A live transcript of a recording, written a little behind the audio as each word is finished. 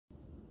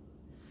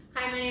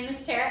Hi, my name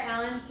is Tara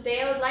Allen.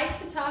 Today I would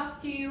like to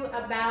talk to you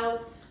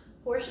about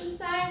portion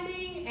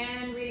sizing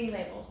and reading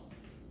labels.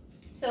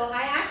 So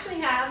I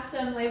actually have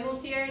some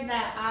labels here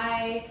that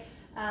I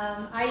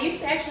used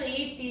to actually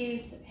eat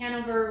these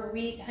Hanover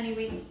honey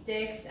wheat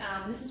sticks.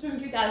 This is from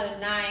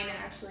 2009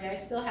 actually.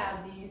 I still have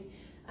these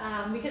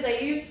because I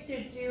used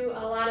to do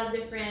a lot of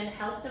different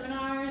health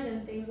seminars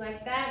and things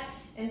like that.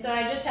 And so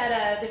I just had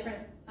a different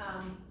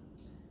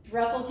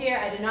ruffles here.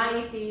 I did not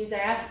eat these. I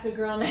asked the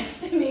girl next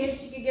to me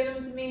if she could give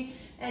them to me,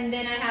 and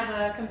then I have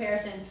a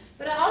comparison.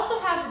 But I also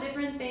have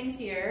different things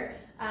here.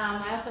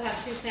 I also have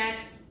 2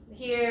 snacks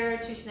here,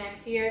 2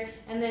 snacks here,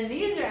 and then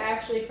these are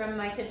actually from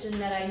my kitchen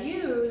that I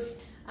use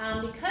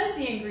because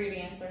the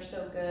ingredients are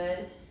so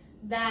good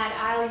that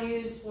I'll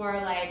use for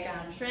like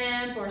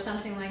shrimp or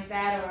something like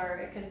that,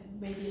 or because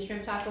maybe a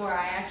shrimp taco, or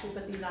I actually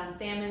put these on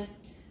salmon.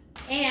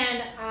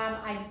 And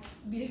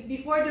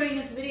before doing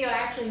this video, I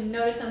actually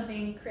noticed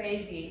something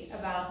crazy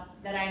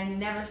about that I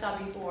never saw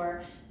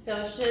before. So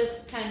it's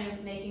just kind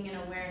of making an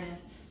awareness.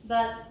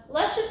 But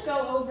let's just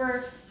go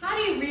over, how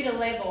do you read a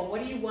label?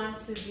 What do you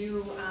want to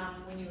do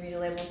when you read a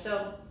label?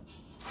 So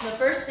the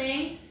first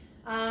thing,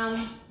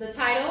 the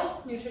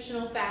title,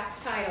 nutritional facts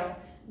title.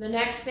 The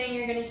next thing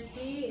you're going to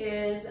see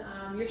is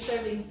your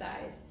serving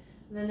size.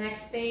 The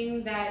next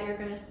thing that you're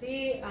going to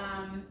see,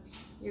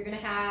 you're going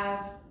to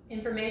have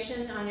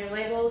information on your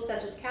labels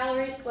such as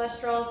calories,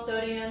 cholesterol,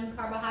 sodium,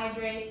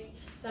 carbohydrates.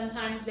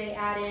 Sometimes they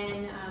add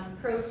in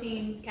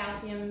proteins,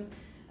 calciums,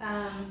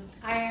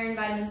 iron,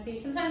 vitamin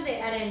C. Sometimes they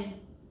add in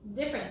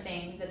different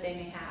things that they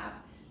may have.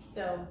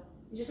 So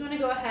you just want to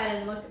go ahead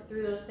and look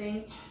through those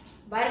things.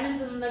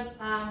 Vitamins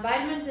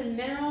and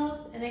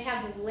minerals, and they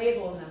have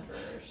label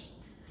numbers.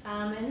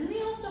 And then they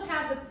also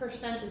have the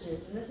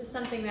percentages, and this is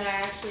something that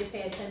I actually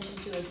pay attention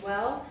to as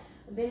well.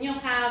 Then you'll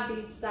have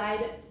these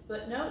side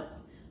footnotes,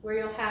 where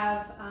you'll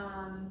have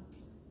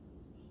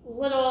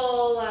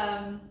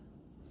little,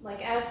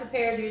 like as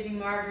prepared using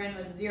margarine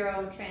with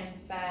 0 trans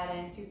fat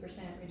and 2%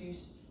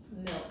 reduced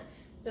milk.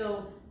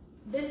 So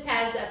this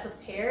has a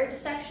prepared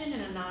section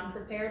and a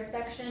non-prepared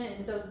section,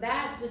 and so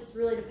that just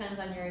really depends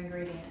on your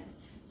ingredients.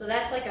 So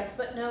that's like a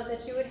footnote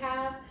that you would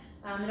have.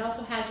 It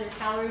also has your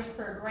calories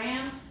per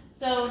gram.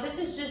 So this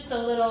is just a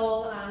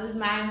little, this is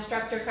my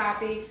instructor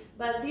copy,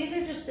 but these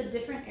are just the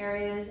different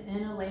areas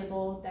in a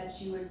label that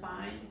you would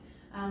find.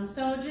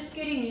 So just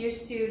getting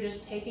used to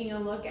just taking a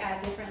look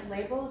at different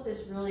labels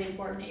is really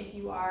important if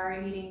you are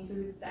eating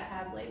foods that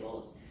have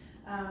labels.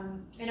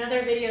 In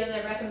other videos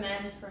I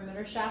recommend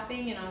perimeter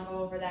shopping, and I'll go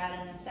over that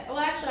in a sec. Well,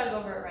 actually I'll go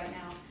over it right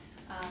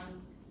now.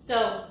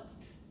 So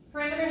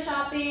perimeter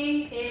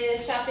shopping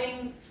is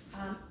shopping,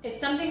 it's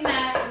something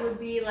that would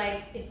be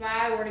like if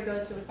I were to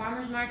go to a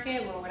farmer's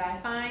market, what would I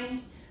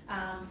find?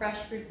 Fresh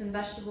fruits and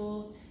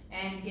vegetables,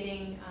 and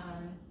getting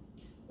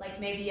like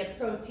maybe a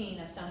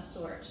protein of some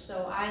sort.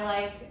 So I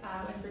like,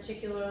 in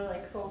particular,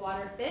 like cold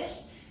water fish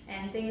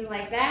and things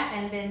like that,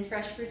 and then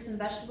fresh fruits and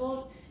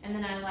vegetables. And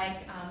then I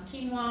like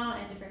quinoa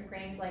and different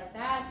grains like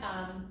that,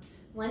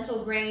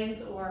 lentil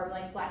grains, or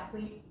like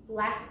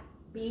black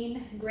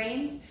bean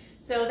grains.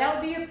 So that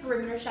would be your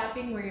perimeter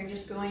shopping, where you're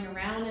just going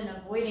around and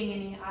avoiding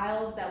any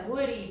aisles that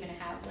would even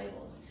have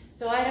labels.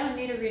 So I don't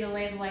need to read a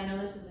label. I know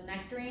this is a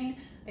nectarine.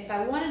 If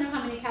I want to know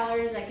how many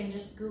calories, I can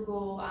just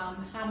Google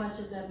how much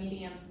is a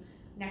medium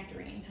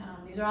nectarine.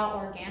 These are all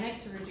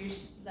organic to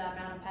reduce the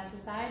amount of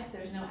pesticides.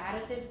 There's no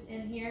additives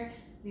in here.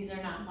 These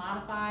are not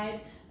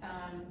modified.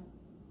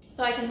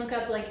 So I can look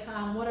up like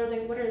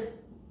what is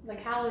the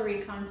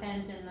calorie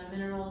content and the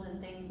minerals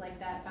and things like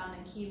that found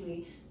in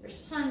kiwi.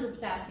 There's tons of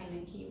potassium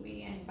in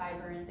kiwi and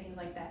fiber and things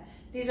like that.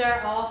 These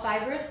are all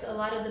fibrous. A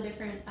lot of the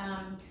different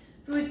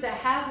foods that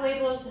have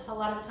labels a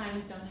lot of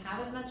times don't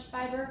have as much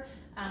fiber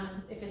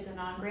if it's a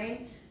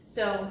non-grain.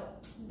 So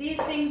these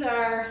things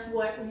are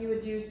what you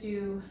would do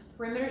to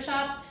perimeter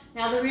shop.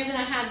 Now the reason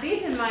I have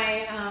these in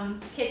my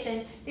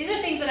kitchen, these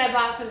are things that I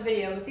bought for the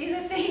video, but these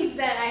are things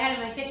that I had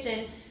in my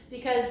kitchen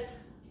because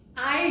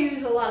I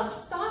use a lot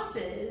of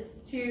sauces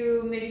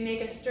to maybe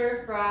make a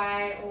stir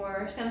fry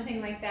or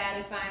something like that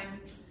if I'm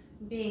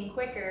being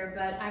quicker,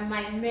 but I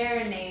might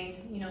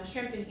marinate,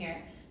 shrimp in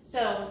here.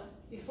 So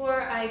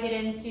before I get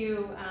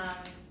into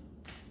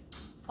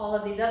all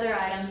of these other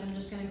items, I'm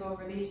just going to go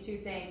over these 2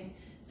 things.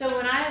 So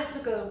when I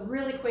took a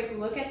really quick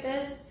look at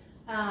this,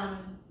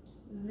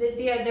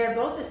 they're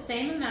both the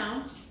same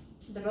amount.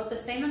 They're both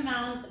the same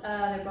amount.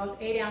 They're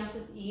both 8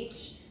 ounces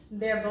each.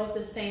 They're both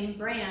the same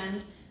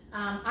brand.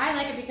 I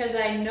like it because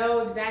I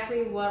know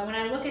exactly what, when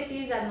I look at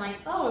these, I'm like,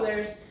 oh,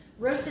 there's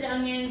roasted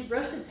onions,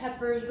 roasted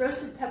peppers,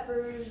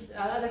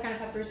 other kind of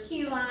peppers,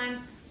 key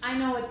lime. I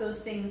know what those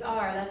things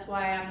are. That's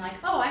why I'm like,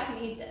 oh, I can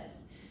eat this.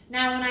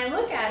 Now when I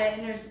look at it,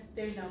 and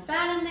there's no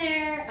fat in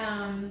there,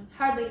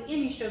 hardly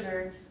any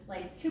sugar,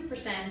 like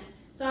 2%.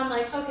 So I'm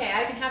like, okay,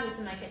 I can have this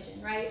in my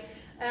kitchen, right?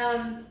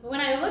 When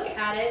I look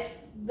at it,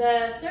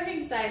 the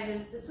serving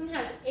sizes, this one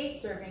has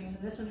 8 servings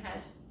and this one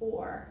has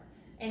 4.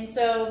 And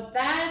so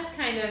that's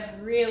kind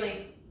of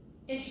really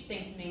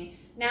interesting to me.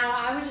 Now,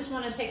 I would just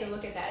want to take a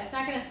look at that. It's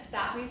not going to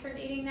stop me from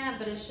eating that,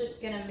 but it's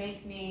just going to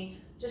make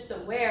me just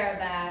aware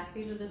that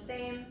these are the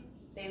same,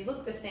 they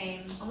look the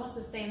same, almost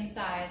the same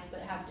size,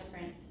 but have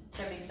different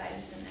serving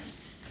sizes in them.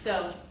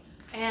 So,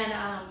 and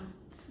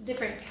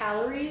different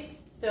calories.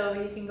 So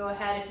you can go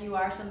ahead, if you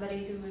are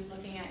somebody who is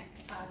looking at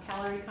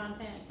calorie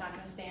content, it's not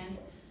going to stand.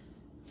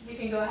 You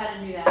can go ahead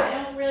and do that.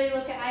 I don't really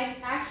look at, I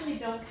actually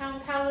don't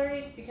count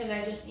calories because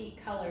I just eat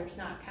colors,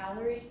 not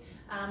calories.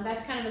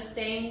 That's kind of a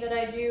saying that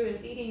I do,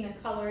 is eating the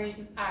colors,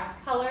 not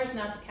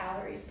the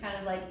calories. Kind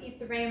of like eat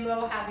the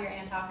rainbow, have your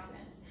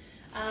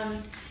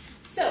antioxidants.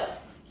 So,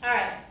 all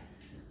right.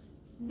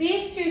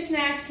 These two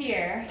snacks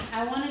here,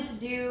 I wanted to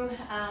do,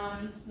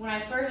 when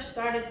I first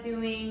started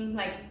doing,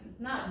 like,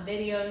 not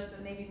videos,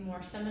 but maybe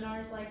more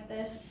seminars like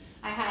this,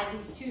 I had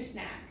these two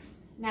snacks.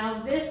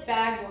 Now this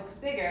bag looks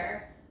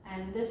bigger,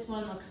 and this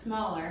one looks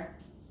smaller.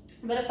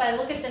 But if I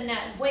look at the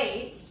net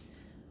weight,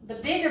 the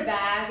bigger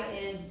bag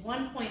is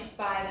 1.5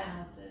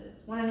 ounces,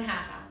 1.5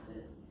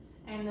 ounces.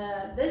 And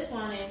this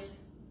one is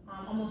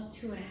almost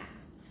 2.5.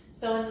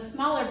 So in the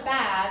smaller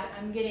bag,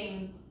 I'm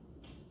getting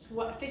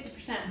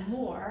 50%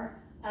 more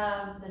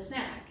of the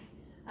snack.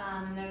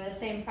 They're the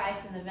same price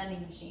in the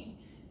vending machine.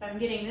 If I'm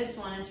getting this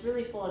one, it's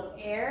really full of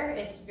air,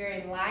 it's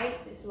very light,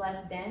 it's less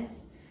dense,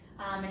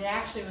 and it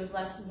actually was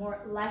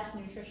less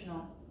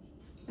nutritional.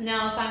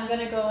 Now, if I'm going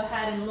to go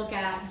ahead and look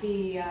at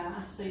the,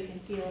 so you can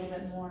see a little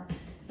bit more.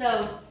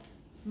 So,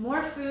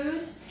 more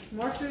food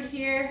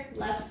here,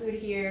 less food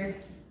here.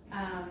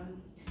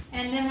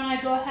 And then when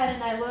I go ahead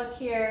and I look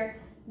here,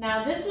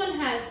 now this one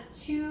has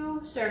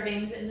 2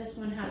 servings and this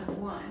one has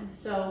 1.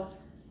 So,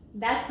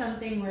 that's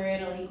something where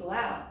it'll equal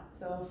out.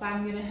 So, if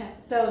I'm going to,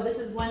 so this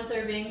is 1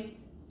 serving,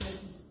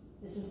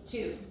 this is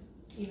 2,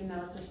 even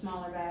though it's a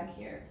smaller bag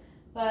here.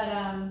 But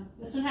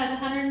this one has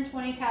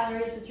 120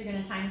 calories, which you're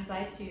going to times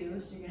by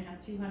 2, so you're going to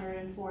have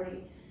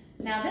 240.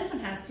 Now this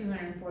one has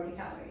 240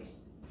 calories.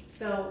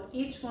 So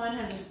each one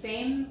has the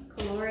same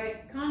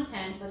caloric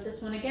content, but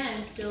this one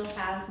again still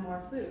has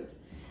more food.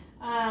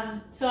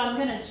 So I'm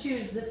going to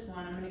choose this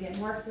one. I'm going to get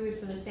more food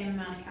for the same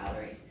amount of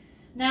calories.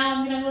 Now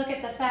I'm going to look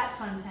at the fat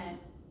content.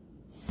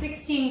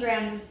 16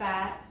 grams of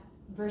fat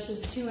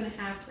versus 2.5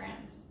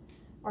 grams,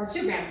 or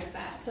 2 grams of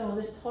fat. So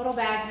this total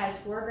bag has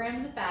 4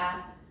 grams of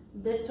fat.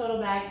 This total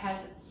bag has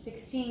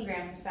 16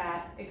 grams of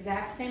fat,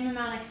 exact same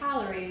amount of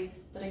calories,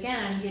 but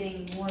again, I'm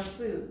getting more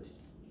food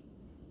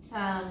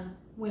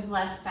with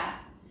less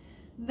fat.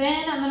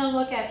 Then I'm going to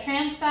look at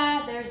trans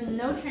fat. There's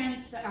no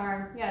trans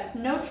fat,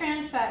 no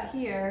trans fat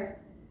here.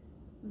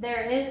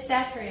 There is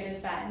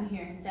saturated fat in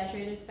here.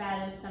 Saturated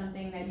fat is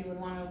something that you would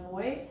want to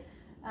avoid.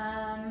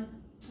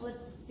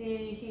 Let's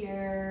see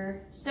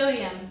here.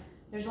 Sodium.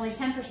 There's only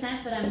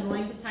 10%, but I'm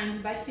going to times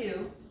it by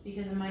 2.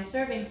 Because of my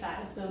serving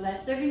size. So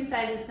that serving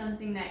size is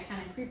something that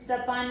kind of creeps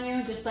up on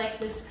you, just like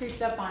this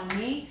creeped up on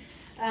me,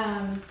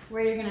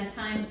 where you're going to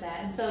times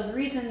that. And so the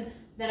reason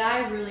that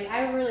I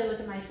really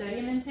look at my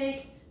sodium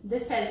intake,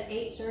 this has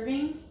 8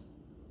 servings,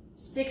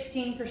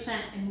 16%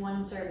 in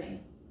 1 serving.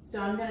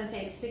 So I'm going to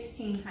take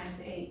 16 times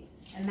 8.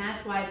 And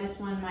that's why this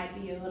one might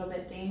be a little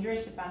bit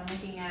dangerous if I'm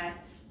looking at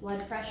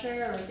blood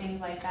pressure or things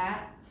like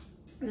that.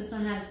 This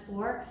one has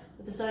 4,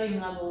 but the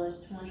sodium level is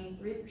 23%,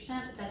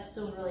 but that's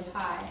still really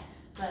high.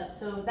 But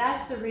so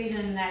that's the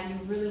reason that you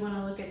really want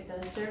to look at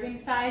the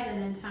serving size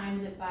and then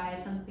times it by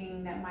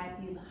something that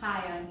might be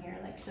high on here,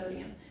 like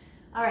sodium.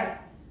 All right,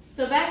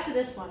 so back to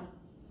this one.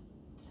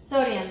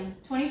 Sodium,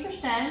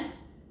 20%.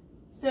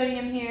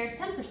 Sodium here,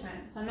 10%.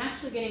 So I'm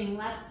actually getting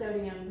less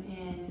sodium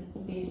in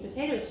these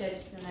potato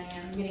chips than I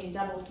am getting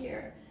double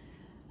here.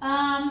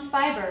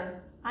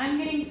 Fiber. I'm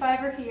getting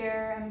fiber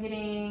here. I'm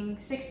getting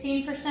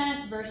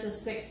 16% versus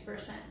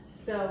 6%.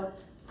 So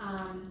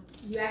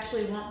you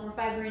actually want more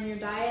fiber in your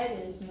diet.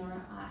 It is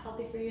more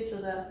healthy for you. So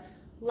the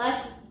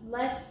less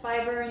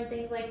fiber and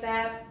things like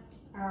that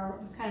are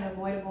kind of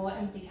avoidable,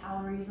 empty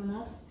calories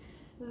almost.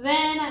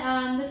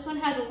 Then this one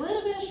has a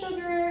little bit of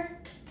sugar.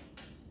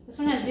 This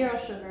one has 0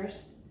 sugars.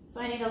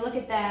 So I need to look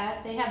at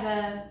that. They have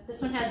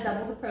this one has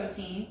double the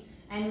protein.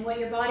 And what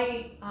your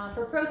body,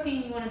 for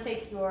protein, you want to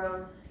take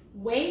your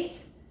weight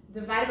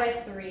divided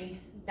by 3.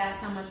 That's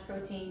how much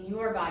protein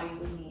your body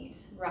would need,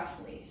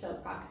 roughly, so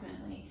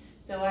approximately.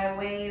 So I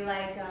weigh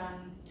like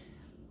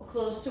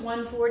close to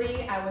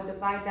 140, I would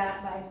divide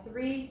that by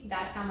 3.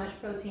 That's how much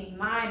protein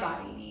my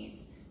body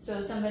needs.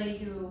 So somebody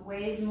who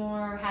weighs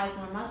more, has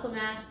more muscle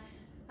mass,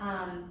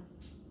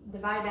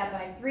 divide that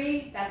by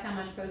 3, that's how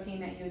much protein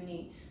that you would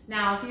need.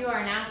 Now, if you are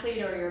an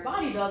athlete or you're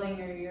bodybuilding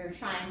or you're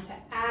trying to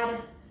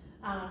add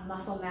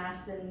muscle mass,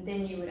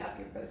 then you would up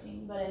your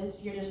protein. But if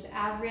you're just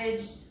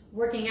average,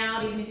 working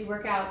out, even if you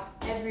work out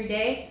every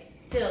day,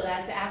 still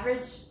that's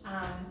average.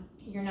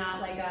 You're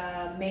not like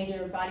a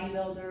major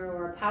bodybuilder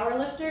or a power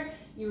lifter.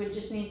 You would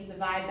just need to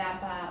divide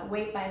that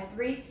weight by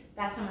 3.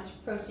 That's how much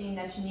protein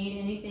that you need.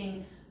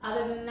 Anything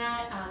other than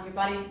that, your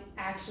body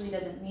actually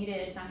doesn't need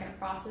it. It's not going to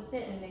process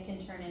it, and it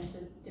can turn into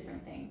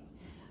different things.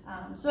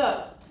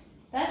 So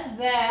that's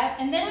that.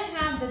 And then I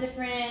have the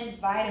different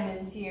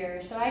vitamins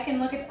here. So I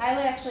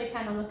actually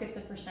kind of look at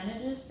the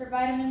percentages for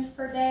vitamins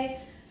per day.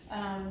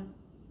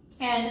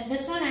 And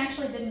this one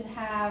actually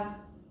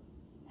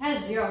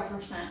has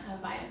 0% of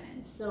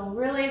vitamins. So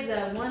really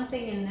the one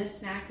thing in this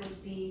snack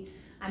would be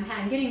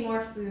I'm getting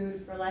more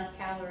food for less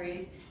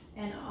calories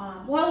and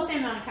the same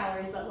amount of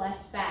calories but less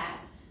fat.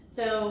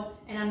 So,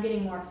 and I'm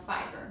getting more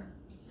fiber.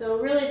 So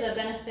really the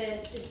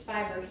benefit is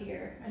fiber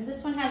here. And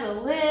this one has a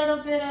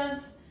little bit of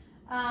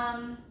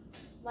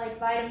like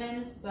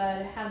vitamins, but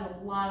it has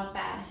a lot of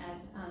fat.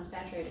 It has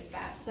saturated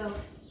fat. So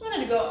just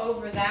wanted to go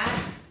over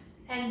that.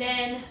 And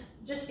then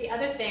just the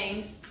other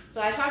things.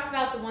 So I talked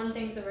about the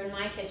things that were in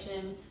my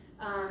kitchen,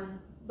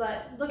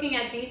 but looking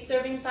at these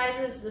serving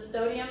sizes, the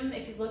sodium,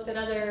 if you've looked at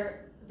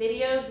other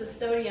videos, the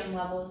sodium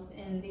levels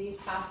in these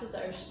pastas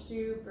are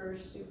super,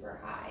 super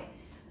high.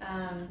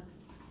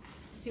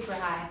 Super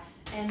high.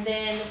 And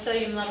then the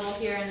sodium level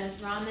here in this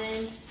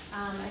ramen,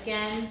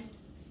 again,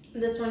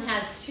 this one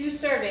has 2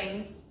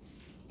 servings,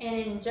 and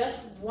in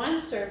just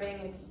one serving,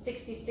 it's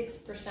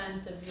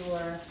 66% of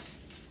your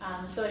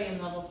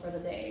sodium level for the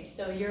day.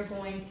 So you're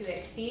going to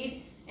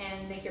exceed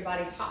and make your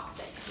body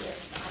toxic with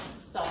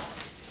salt.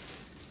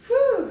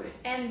 Whew.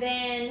 And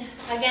then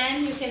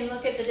again, you can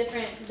look at the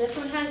different, this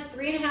one has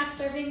 3.5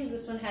 servings,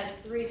 this one has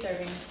 3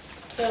 servings.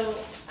 So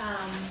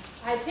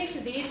I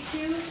picked these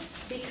 2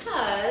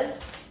 because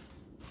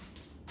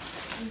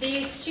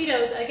these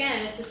Cheetos,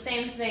 again, it's the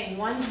same thing.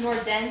 One's more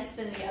dense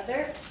than the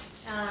other,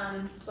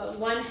 but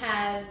one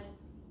has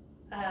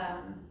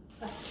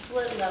a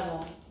split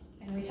level.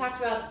 And we talked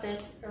about this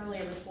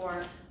earlier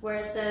before, where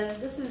it says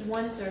this is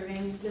 1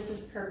 serving, this is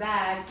per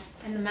bag,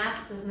 and the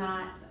math does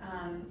not,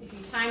 if you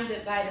times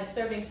it by the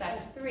serving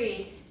size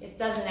 3, it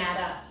doesn't add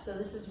up. So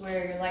this is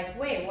where you're like,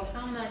 wait, well,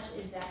 how much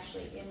is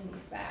actually in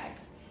these bags?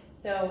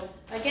 So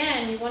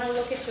again, you want to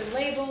look at your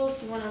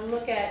labels, you want to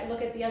look at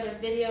the other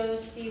videos,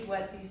 see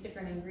what these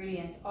different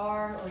ingredients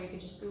are, or you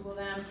could just Google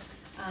them.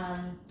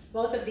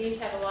 Both of these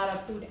have a lot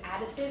of food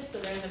additives, so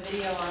there's a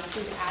video on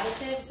food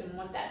additives and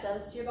what that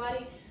does to your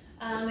body.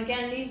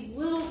 Again, these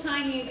little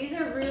tiny, these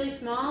are really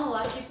small. A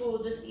lot of people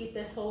will just eat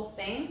this whole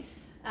thing.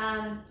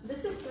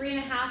 This is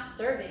 3.5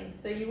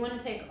 servings, so you want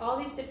to take all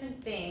these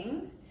different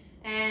things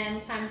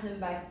and times them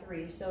by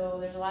 3. So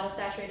there's a lot of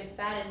saturated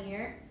fat in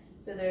here.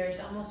 So there's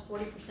almost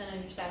 40%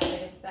 of your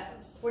saturated fat,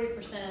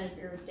 40% of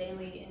your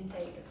daily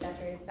intake of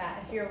saturated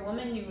fat. If you're a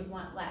woman, you would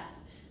want less.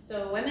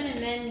 So women and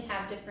men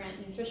have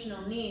different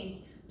nutritional needs.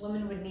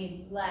 Women would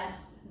need less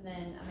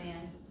than a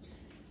man.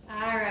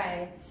 All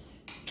right.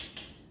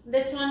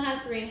 This one has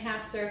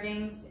 3.5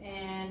 servings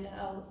and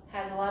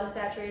has a lot of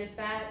saturated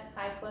fat,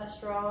 high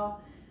cholesterol,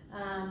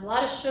 a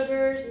lot of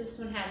sugars. This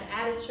one has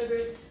added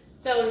sugars.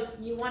 So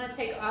you want to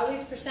take all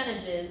these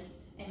percentages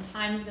and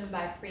times them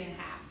by 3.5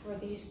 for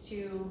these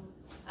two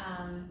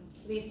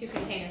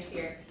containers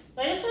here.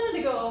 So I just wanted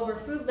to go over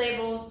food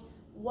labels,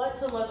 what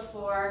to look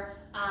for,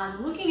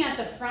 looking at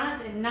the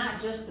front and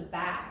not just the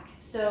back.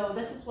 So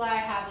this is why I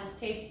have this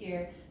taped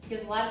here,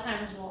 because a lot of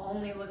times we'll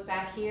only look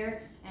back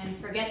here and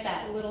forget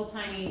that little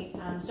tiny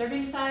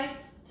serving size,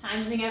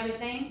 timesing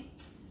everything.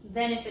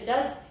 Then if it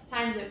does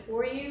times it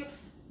for you,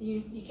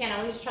 you can't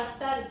always trust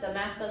that if the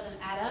math doesn't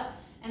add up.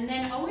 And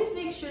then always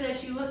make sure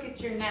that you look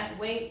at your net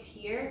weight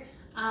here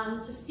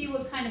to see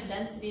what kind of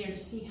density or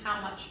to see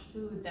how much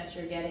food that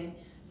you're getting.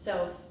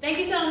 So thank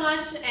you so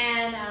much,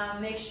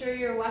 and make sure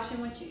you're watching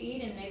what you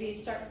eat and maybe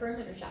start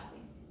perimeter shopping.